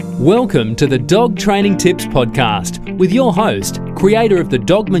Welcome to the Dog Training Tips Podcast with your host, creator of the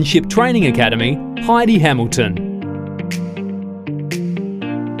Dogmanship Training Academy, Heidi Hamilton.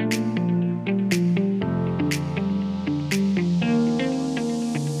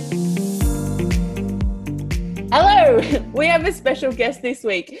 Hello, we have a special guest this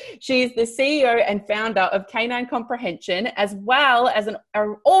week. She is the CEO and founder of Canine Comprehension, as well as an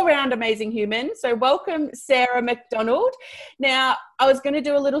all-round amazing human. So welcome, Sarah McDonald. Now, I was going to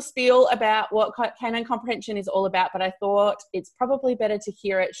do a little spiel about what Canine Comprehension is all about, but I thought it's probably better to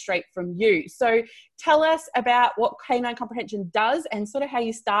hear it straight from you. So tell us about what Canine Comprehension does and sort of how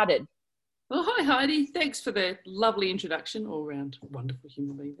you started. Well, hi Heidi. Thanks for the lovely introduction. All-round wonderful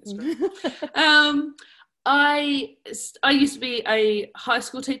human being. That's great. I used to be a high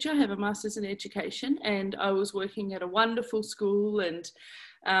school teacher. I have a master's in education, and I was working at a wonderful school and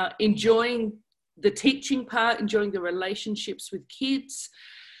enjoying the teaching part, enjoying the relationships with kids.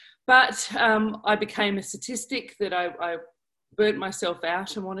 But I became a statistic that I burnt myself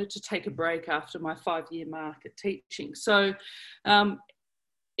out and wanted to take a break after my 5-year mark at teaching. So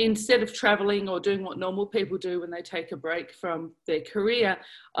instead of traveling or doing what normal people do when they take a break from their career,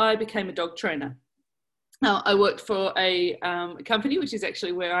 I became a dog trainer. I worked for a company, which is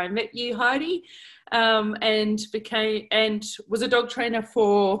actually where I met you, Heidi, and was a dog trainer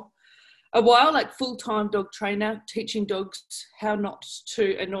for a while, like full-time dog trainer, teaching dogs how not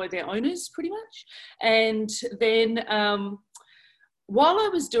to annoy their owners, pretty much. And then while I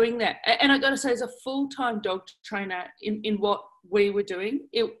was doing that, and I got to say, as a full-time dog trainer in what we were doing,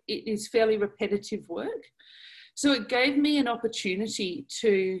 it is fairly repetitive work. So it gave me an opportunity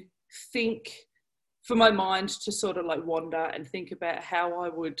to think, for my mind to sort of like wander and think about how I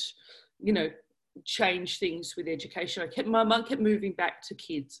would, change things with education. My mind kept moving back to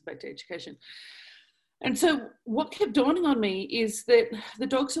kids, back to education. And so what kept dawning on me is that the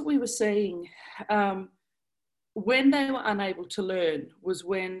dogs that we were seeing, when they were unable to learn was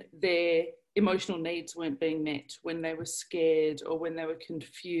when their emotional needs weren't being met, when they were scared or when they were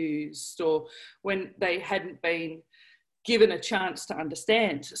confused or when they hadn't been given a chance to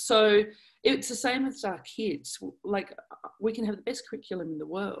understand. So it's the same with our kids. Like, we can have the best curriculum in the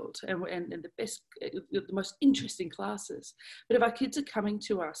world and the most interesting classes. But if our kids are coming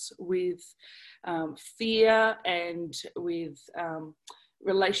to us with fear and with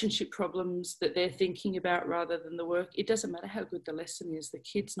relationship problems that they're thinking about rather than the work, it doesn't matter how good the lesson is, the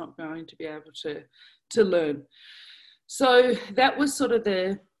kid's not going to be able to learn. So that was sort of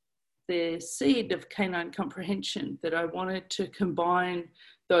the seed of Canine Comprehension, that I wanted to combine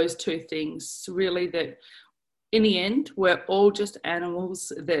those two things, really, that in the end we're all just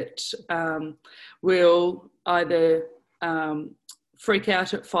animals that will either freak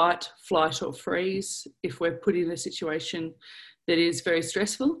out at fight, flight or freeze if we're put in a situation that is very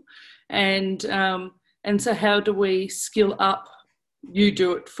stressful. And so how do we skill up? You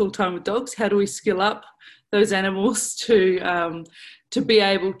do it full-time with dogs. How do we skill up those animals to be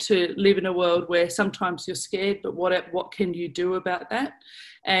able to live in a world where sometimes you're scared, but what can you do about that?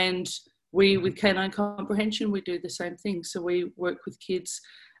 And we, with Canine Comprehension, we do the same thing. So we work with kids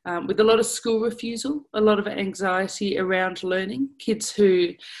with a lot of school refusal, a lot of anxiety around learning, kids who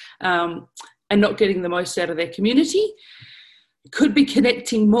are not getting the most out of their community, could be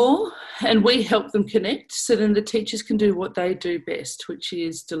connecting more, and we help them connect so then the teachers can do what they do best, which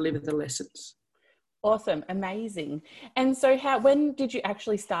is deliver the lessons. Awesome. Amazing. And so when did you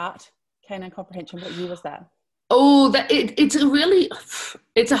actually start Canine Comprehension? What year was that? Oh,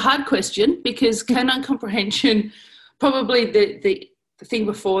 it's a hard question, because Canine Comprehension, probably the thing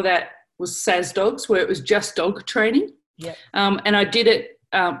before that was SAS Dogs, where it was just dog training. Yep. And I did it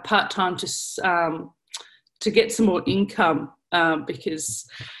part-time to get some more income because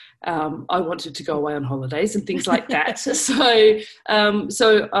I wanted to go away on holidays and things like that. So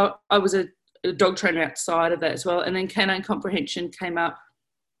I was a dog trainer outside of that as well. And then Canine Comprehension came up.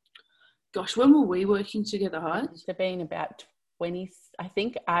 Gosh, when were we working together, Heidi? It's been about 20, I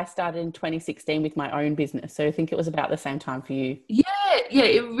think I started in 2016 with my own business. So I think it was about the same time for you. Yeah,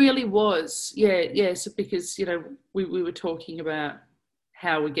 it really was. Yeah. So because, we were talking about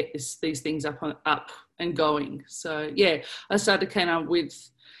how we get these things up and going. So yeah, I started Canine with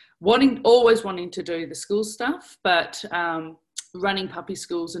always wanting to do the school stuff, but running puppy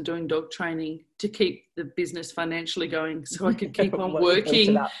schools and doing dog training to keep the business financially going, so I could keep on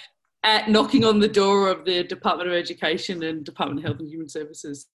working at knocking on the door of the Department of Education and Department of Health and Human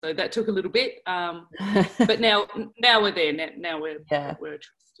Services. So that took a little bit, but now we're there. Now we're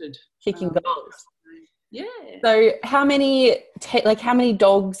trusted. Kicking goals. Yeah. So how many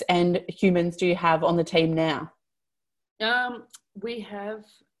dogs and humans do you have on the team now? We have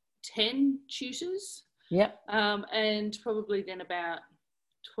 10 tutors. Yep. And probably then about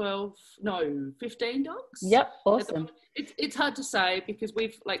 15 dogs. Yep. Awesome. It's hard to say because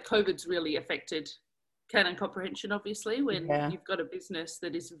COVID's really affected canine comprehension, obviously, when you've got a business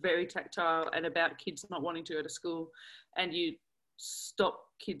that is very tactile and about kids not wanting to go to school, and you stop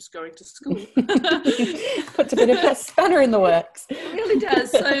kids going to school. Puts a bit of a spanner in the works. It really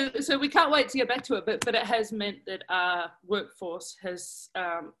does. So we can't wait to get back to it, but it has meant that our workforce has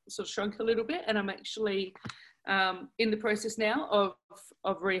sort of shrunk a little bit, and I'm actually in the process now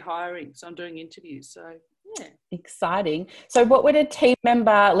of rehiring. So I'm doing interviews. So yeah. Exciting. So what would a team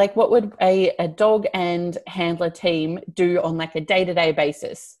member, like what would a dog and handler team do on like a day-to-day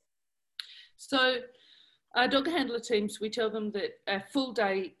basis? So our dog handler teams, we tell them that a full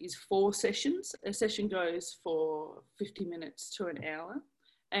day is 4 sessions. A session goes for 50 minutes to an hour,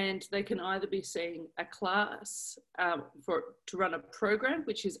 and they can either be seeing a class to run a program,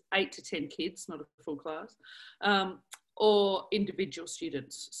 which is 8 to 10 kids, not a full class, or individual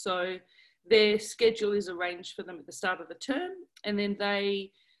students. So their schedule is arranged for them at the start of the term, and then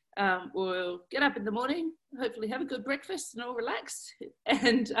they will get up in the morning, hopefully have a good breakfast and all relaxed,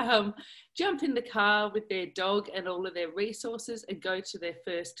 and jump in the car with their dog and all of their resources and go to their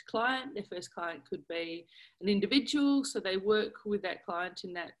first client. Their first client could be an individual, so they work with that client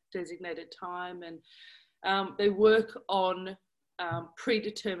in that designated time, and they work on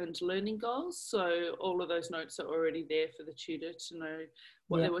predetermined learning goals. So all of those notes are already there for the tutor to know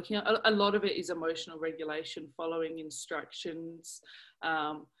what they're working on. A lot of it is emotional regulation, following instructions,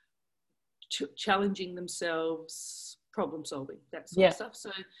 challenging themselves, problem solving, that sort of stuff. So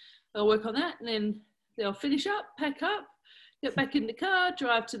they'll work on that, and then they'll finish up, pack up, get back in the car,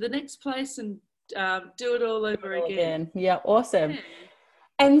 drive to the next place, and do it all over again. Yeah, awesome. Yeah.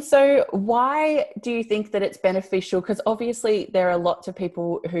 And so why do you think that it's beneficial? Because obviously there are lots of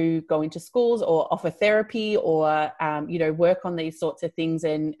people who go into schools or offer therapy or, work on these sorts of things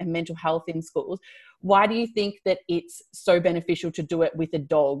and mental health in schools. Why do you think that it's so beneficial to do it with a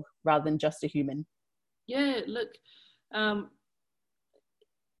dog rather than just a human? Yeah, look, I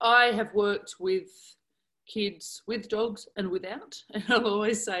have worked with kids with dogs and without. And I'll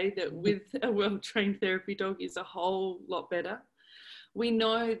always say that with a well-trained therapy dog is a whole lot better. We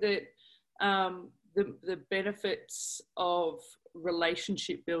know that the benefits of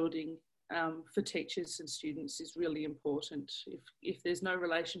relationship building for teachers and students is really important. If there's no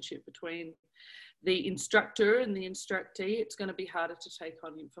relationship between the instructor and the instructee, it's going to be harder to take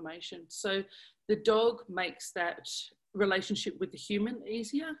on information. So the dog makes that relationship with the human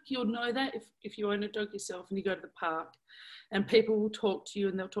easier. You'll know that if you own a dog yourself and you go to the park and people will talk to you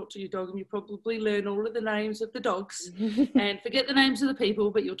and they'll talk to your dog, and you probably learn all of the names of the dogs and forget the names of the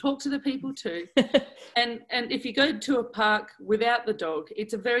people, but you'll talk to the people too. And if you go to a park without the dog,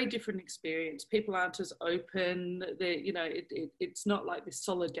 it's a very different experience. People aren't as open. It's not like this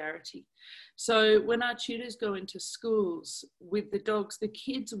solidarity. So when our tutors go into schools with the dogs, the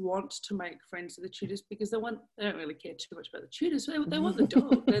kids want to make friends with the tutors because they don't really care too much about the tutors. They want the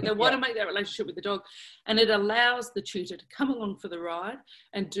dog. They want to make that relationship with the dog. And it allows the tutor to come along for the ride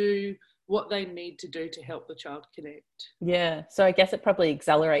and do what they need to do to help the child connect. Yeah. So I guess it probably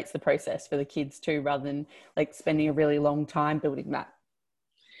accelerates the process for the kids too, rather than like spending a really long time building that.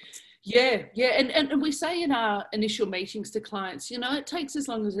 Yeah. And we say in our initial meetings to clients, it takes as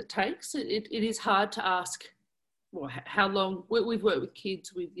long as it takes. It is hard to ask, well, how long. We've worked with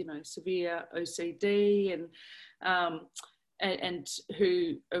kids with, severe OCD and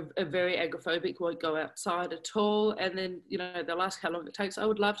who are very agoraphobic, won't go outside at all. And then, they'll ask how long it takes. I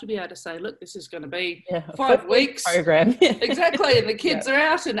would love to be able to say, look, this is going to be 5 weeks. Program. Exactly. And the kids are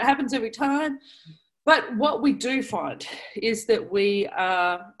out and it happens every time. But what we do find is that we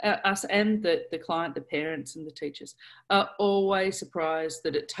are, us and the client, the parents and the teachers, are always surprised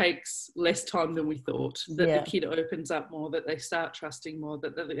that it takes less time than we thought, that the kid opens up more, that they start trusting more,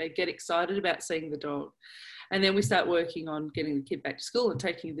 that they get excited about seeing the dog. And then we start working on getting the kid back to school and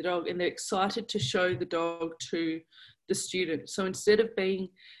taking the dog, and they're excited to show the dog to the student. So instead of being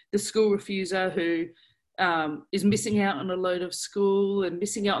the school refuser who is missing out on a load of school and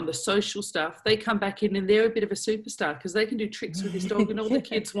missing out on the social stuff, they come back in and they're a bit of a superstar because they can do tricks with this dog and all the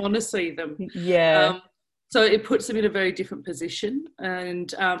kids want to see them. So it puts them in a very different position, and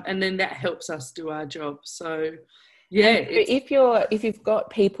then that helps us do our job. So if you've got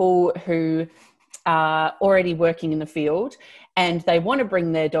people who are already working in the field and they want to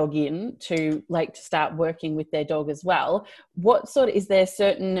bring their dog in to start working with their dog as well, is there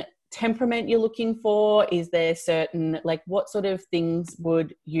certain temperament you're looking for? Is there certain, what sort of things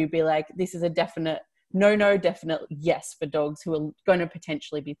would you be like, this is a definite no, definitely yes for dogs who are going to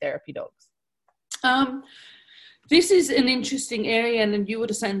potentially be therapy dogs? This is an interesting area, and you would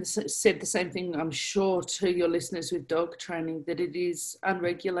have said the same thing, I'm sure, to your listeners with dog training, that it is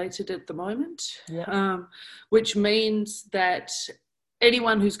unregulated at the moment, which means that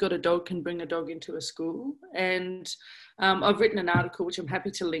anyone who's got a dog can bring a dog into a school. And I've written an article, which I'm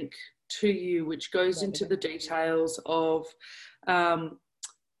happy to link to you, which goes into the details of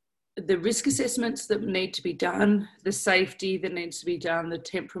the risk assessments that need to be done, the safety that needs to be done, the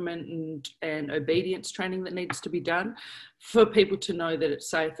temperament and obedience training that needs to be done for people to know that it's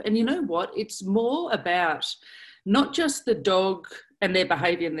safe. And you know what? It's more about not just the dog and their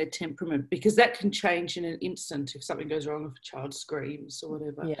behaviour and their temperament, because that can change in an instant if something goes wrong, if a child screams or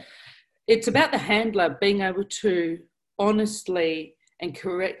whatever. Yeah. It's about the handler being able to honestly and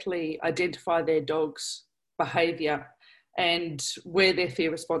correctly identify their dog's behaviour and where their fear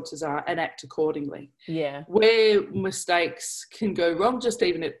responses are and act accordingly. Yeah. Where mistakes can go wrong, just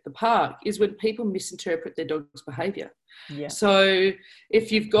even at the park, is when people misinterpret their dog's behaviour. Yeah. So if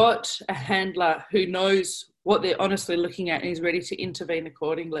you've got a handler who knows what they're honestly looking at and is ready to intervene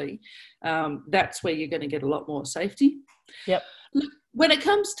accordingly, that's where you're going to get a lot more safety. Yep. When it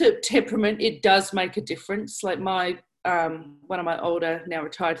comes to temperament, it does make a difference. Like one of my older, now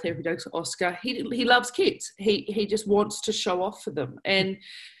retired therapy dogs, Oscar, he loves kids. He just wants to show off for them. And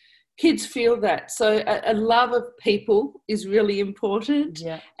kids feel that. So a love of people is really important.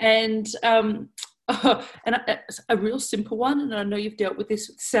 Yeah. And a real simple one, and I know you've dealt with this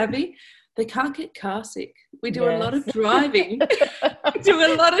with Savvy, they can't get car sick. We do a lot of driving. We do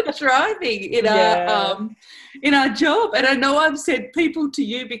a lot of driving in our job. And I know I've said people to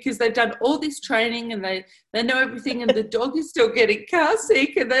you because they've done all this training and they know everything, and the dog is still getting car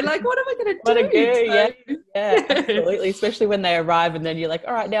sick, and they're like, what am I going to do? Yeah, absolutely. Especially when they arrive and then you're like,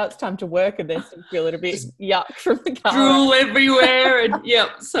 all right, now it's time to work, and they're still feeling a bit yuck from the car. Drool everywhere. And we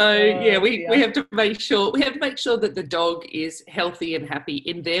have to make sure that the dog is healthy and happy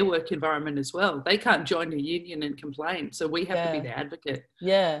in their work environment as well. They can't join a union and complain, so we have to be the advocate.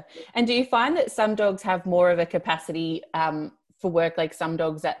 Yeah. And do you find that some dogs have more of a capacity for work? Like some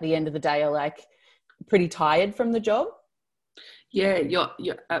dogs at the end of the day are like pretty tired from the job? Yeah,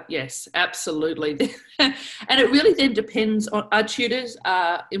 yes, absolutely. And it really then depends on, our tutors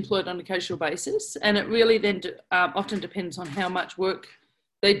are employed on a casual basis, and it really then often depends on how much work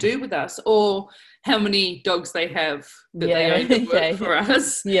they do with us or how many dogs they have that they own that work for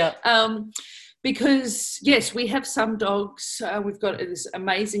us. Yeah. Because, yes, we have some dogs. We've got this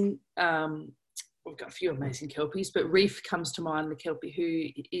amazing, we've got a few amazing Kelpies, but Reef comes to mind, the Kelpie,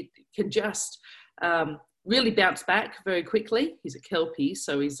 who it can just really bounce back very quickly. He's a Kelpie,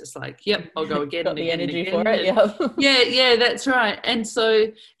 so he's just like, yep, I'll go again. Got and the again energy and again. for it, Yeah, that's right. And so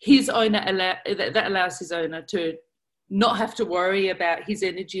his owner, that allows his owner to not have to worry about his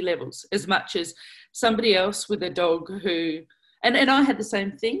energy levels as much as somebody else with a dog who, and I had the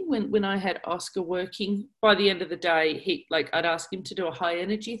same thing when I had Oscar working. By the end of the day, I'd ask him to do a high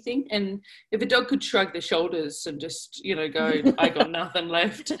energy thing, and if a dog could shrug their shoulders and just, go, I got nothing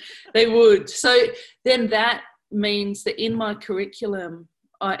left, they would. So then that means that in my curriculum,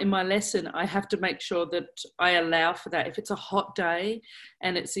 in my lesson, I have to make sure that I allow for that. If it's a hot day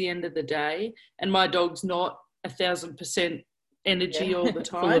and it's the end of the day and my dog's not 1,000% energy all the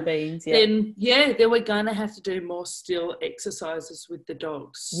time, full of beans, then we're going to have to do more still exercises with the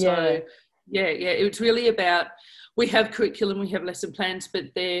dogs. So it's really about, we have curriculum, we have lesson plans, but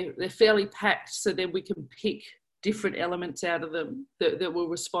they're fairly packed, so then we can pick different elements out of them that will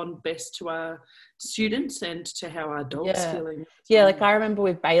respond best to our students and to how our dog's feeling. Yeah, like I remember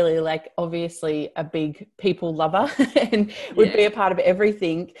with Bailey, like obviously a big people lover and would be a part of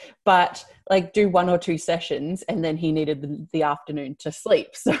everything, but like do 1 or 2 sessions and then he needed the afternoon to sleep.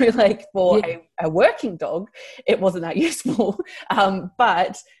 So like for a working dog, it wasn't that useful.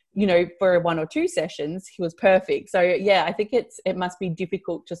 But for 1 or 2 sessions, he was perfect. So yeah, I think it must be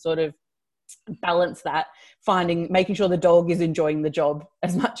difficult to sort of balance that, making sure the dog is enjoying the job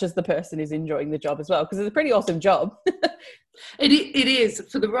as much as the person is enjoying the job as well, because it's a pretty awesome job. It is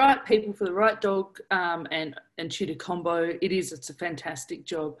for the right people, for the right dog and tutor combo. It's a fantastic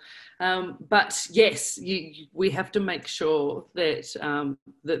job, but yes, we have to make sure that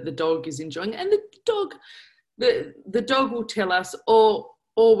that the dog is enjoying, and the dog will tell us, or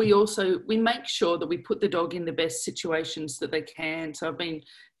we make sure that we put the dog in the best situations that they can. So I've been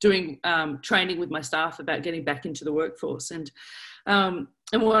doing training with my staff about getting back into the workforce, and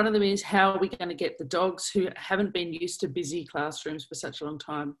one of them is, how are we going to get the dogs who haven't been used to busy classrooms for such a long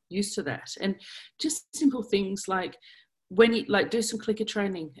time used to that? And just simple things like, when you like do some clicker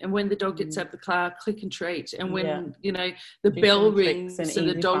training, and when the dog gets out of the car, click and treat, and when the Do bell some tricks rings and and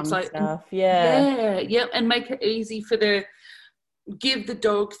the easy dog's fun like, stuff. and make it easy for give the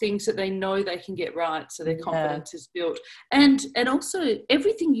dog things that they know they can get right, so their confidence is built. And also,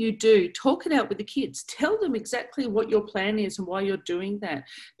 everything you do, talk it out with the kids. Tell them exactly what your plan is and why you're doing that,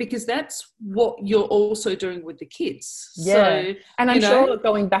 because that's what you're also doing with the kids. So, and I'm sure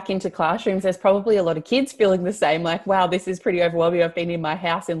going back into classrooms, there's probably a lot of kids feeling the same, like, wow, this is pretty overwhelming. I've been in my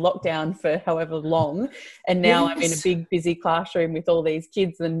house in lockdown for however long, and now I'm in a big busy classroom with all these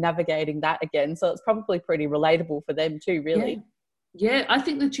kids and navigating that again. So it's probably pretty relatable for them too, really. Yeah, I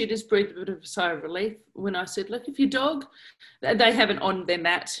think the tutors breathed a bit of a sigh of relief when I said, look, if your dog, they have an on their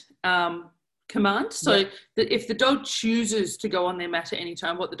mat command. So that if the dog chooses to go on their mat at any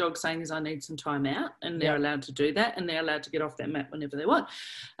time, what the dog's saying is, I need some time out, and they're allowed to do that, and they're allowed to get off that mat whenever they want.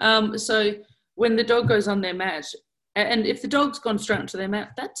 So when the dog goes on their mat, and if the dog's gone straight onto their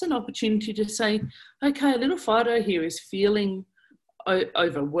mat, that's an opportunity to say, okay, little Fido here is feeling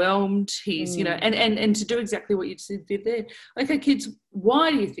overwhelmed. He's and to do exactly what you did there. Okay, kids,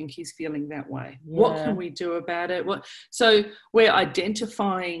 why do you think he's feeling that way? What can we do about it? So we're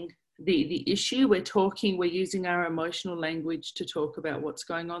identifying the issue, we're using our emotional language to talk about what's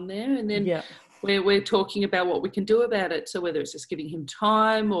going on there, and then we're talking about what we can do about it. So whether it's just giving him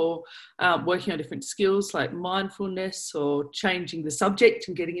time, or working on different skills like mindfulness, or changing the subject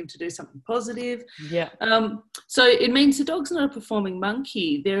and getting him to do something positive. So it means the dog's not a performing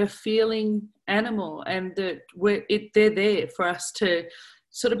monkey, they're a feeling animal, and that they're there for us to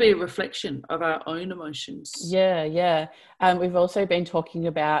sort of be a reflection of our own emotions. We've also been talking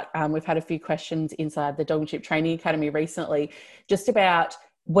about, we've had a few questions inside the Dogmanship Training Academy recently, just about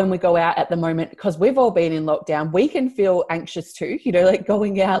when we go out at the moment, because we've all been in lockdown, we can feel anxious too, like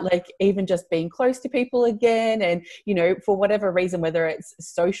going out, like even just being close to people again. And, for whatever reason, whether it's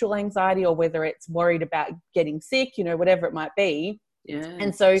social anxiety or whether it's worried about getting sick, whatever it might be.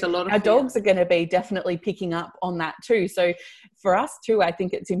 And so our dogs are going to be definitely picking up on that too. So for us too, I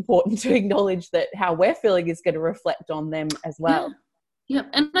think it's important to acknowledge that how we're feeling is going to reflect on them as well. Yeah,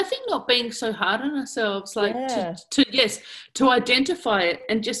 and I think not being so hard on ourselves, like to identify it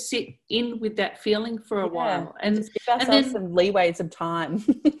and just sit in with that feeling for a while, and just give ourselves some leeway, some time.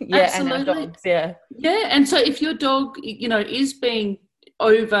 Absolutely. And our dogs, and so if your dog, is being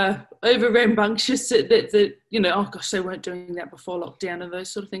over rambunctious, that oh gosh, they weren't doing that before lockdown and those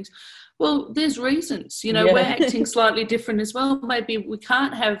sort of things. Well, there's reasons, we're acting slightly different as well. Maybe we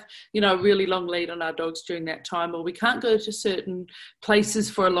can't have, a really long lead on our dogs during that time, or we can't go to certain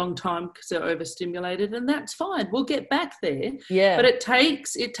places for a long time because they're overstimulated, and that's fine. We'll get back there. But it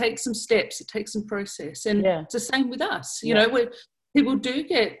takes some steps, it takes some process. And it's the same with us, where people do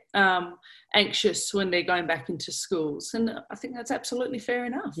get anxious when they're going back into schools. And I think that's absolutely fair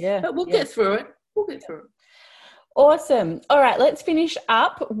enough. But we'll get through it. Awesome. All right, let's finish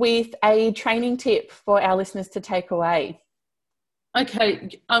up with a training tip for our listeners to take away.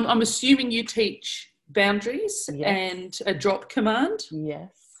 Okay, I'm assuming you teach boundaries and a drop command.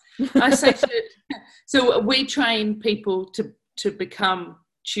 Yes. I say so we train people to become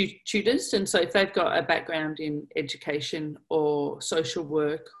tutors, and so if they've got a background in education or social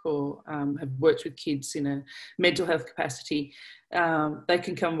work, or have worked with kids in a mental health capacity, they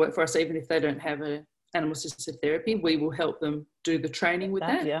can come work for us even if they don't have a animal assisted therapy. We will help them do the training with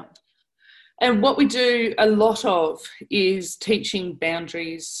that. And what we do a lot of is teaching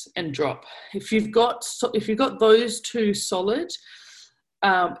boundaries and drop. If you've got those two solid,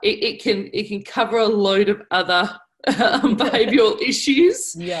 it can cover a load of other behavioural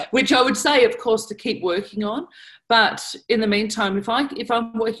issues, which I would say, of course, to keep working on. But in the meantime, if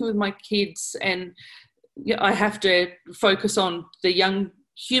I'm working with my kids and I have to focus on the young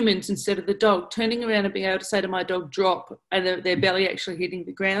humans instead of the dog, turning around and being able to say to my dog, drop, and their belly actually hitting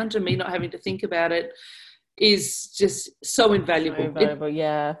the ground and me not having to think about it is just so invaluable.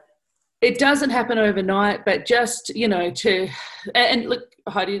 It doesn't happen overnight, but just, and look,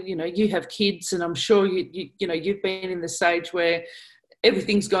 Heidi, you have kids, and I'm sure you've been in the stage where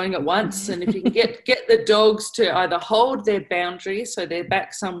everything's going at once, and if you can get the dogs to either hold their boundaries so they're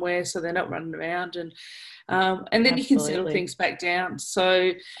back somewhere so they're not running around, and then you can settle things back down.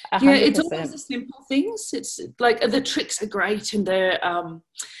 So 100%. It's always the simple things. It's like the tricks are great, and they're all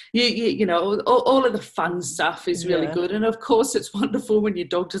of the fun stuff is really good, and of course it's wonderful when your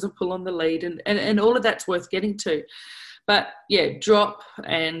dog doesn't pull on the lead, and all of that's worth getting to. But yeah, drop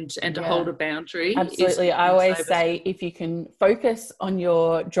and to hold a boundary. Absolutely. I always say if you can focus on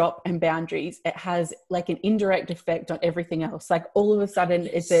your drop and boundaries, it has like an indirect effect on everything else. Like all of a sudden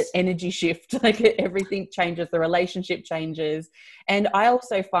it's an energy shift, like everything changes, the relationship changes. And I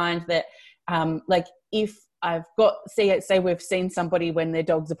also find that like if I've got, say we've seen somebody when their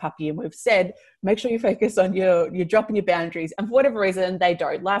dog's a puppy and we've said, make sure you focus on your drop and your boundaries. And for whatever reason, they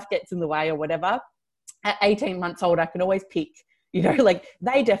don't. Life gets in the way or whatever. At 18 months old, I can always pick, you know, like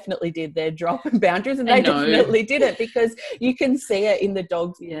they definitely did their drop and boundaries and they definitely didn't, because you can see it in the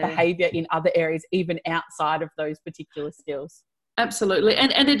dog's behavior in other areas, even outside of those particular skills. Absolutely.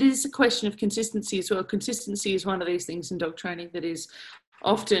 And it is a question of consistency as well. Consistency is one of these things in dog training that is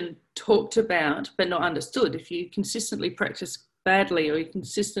often talked about but not understood. If you consistently practice badly or you're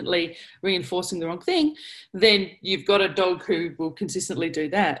consistently reinforcing the wrong thing, then you've got a dog who will consistently do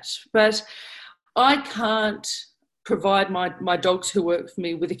that. But I can't provide my dogs who work for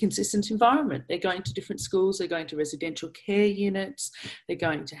me with a consistent environment. They're going to different schools, they're going to residential care units, they're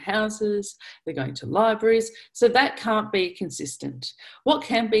going to houses, they're going to libraries. So that can't be consistent. What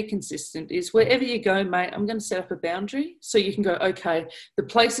can be consistent is wherever you go, mate, I'm going to set up a boundary so you can go, okay, the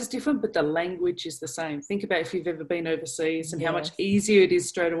place is different, but the language is the same. Think about if you've ever been overseas and how much easier it is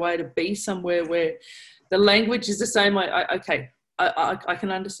straight away to be somewhere where the language is the same. I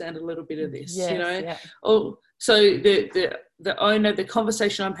can understand a little bit of this, you know. Yeah. Oh, so the owner, the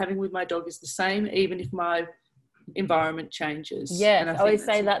conversation I'm having with my dog is the same, even if my environment changes. Yeah, I always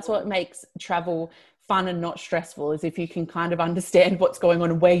say that's what makes travel fun and not stressful, is if you can kind of understand what's going on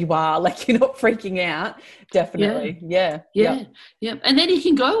and where you are, like you're not freaking out. Definitely. Yeah. And then you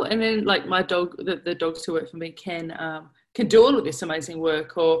can go, and then like my dog, the dogs who work for me can do all of this amazing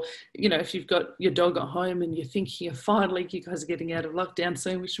work. Or, you know, if you've got your dog at home and you're thinking finally you guys are getting out of lockdown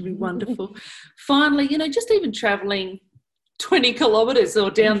soon, which would be wonderful. Finally, you know, just even traveling 20 kilometres or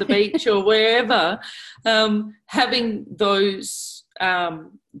down the beach or wherever, having those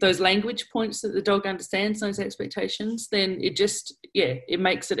language points that the dog understands, those expectations, then it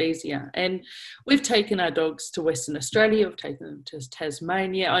makes it easier. And we've taken our dogs to Western Australia, we've taken them to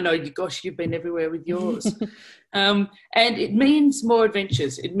Tasmania. I know, gosh, you've been everywhere with yours. And it means more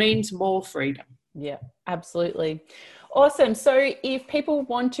adventures. It means more freedom. Yeah, absolutely. Awesome. So if people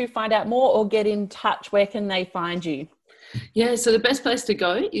want to find out more or get in touch, where can they find you? Yeah, so the best place to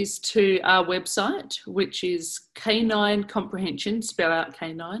go is to our website, which is Canine Comprehension, spell out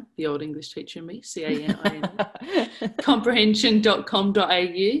canine, the old English teacher in me, CANINE,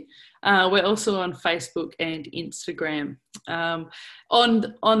 comprehension.com.au. We're also on Facebook and Instagram. On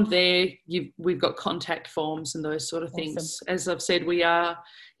there, we've got contact forms and those sort of things. Awesome. As I've said, we are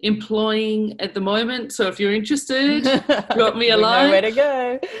employing at the moment, so if you're interested, drop me a line. Know where to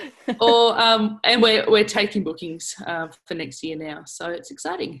go. Or and we're taking bookings for next year now, so it's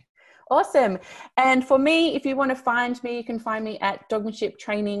exciting. Awesome. And for me, if you want to find me, you can find me at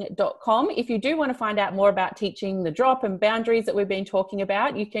dogmanshiptraining.com. If you do want to find out more about teaching the drop and boundaries that we've been talking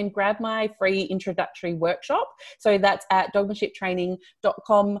about, you can grab my free introductory workshop. So that's at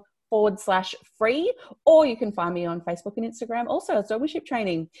dogmanshiptraining.com/free, or you can find me on Facebook and Instagram also as Dogmanship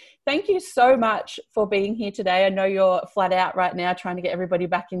Training. Thank you so much for being here today. I know you're flat out right now trying to get everybody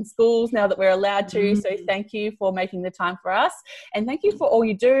back in schools now that we're allowed to. So thank you for making the time for us. And thank you for all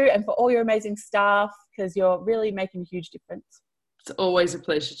you do and for all your amazing staff, because you're really making a huge difference. It's always a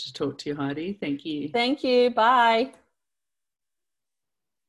pleasure to talk to you, Heidi. Thank you. Thank you. Bye.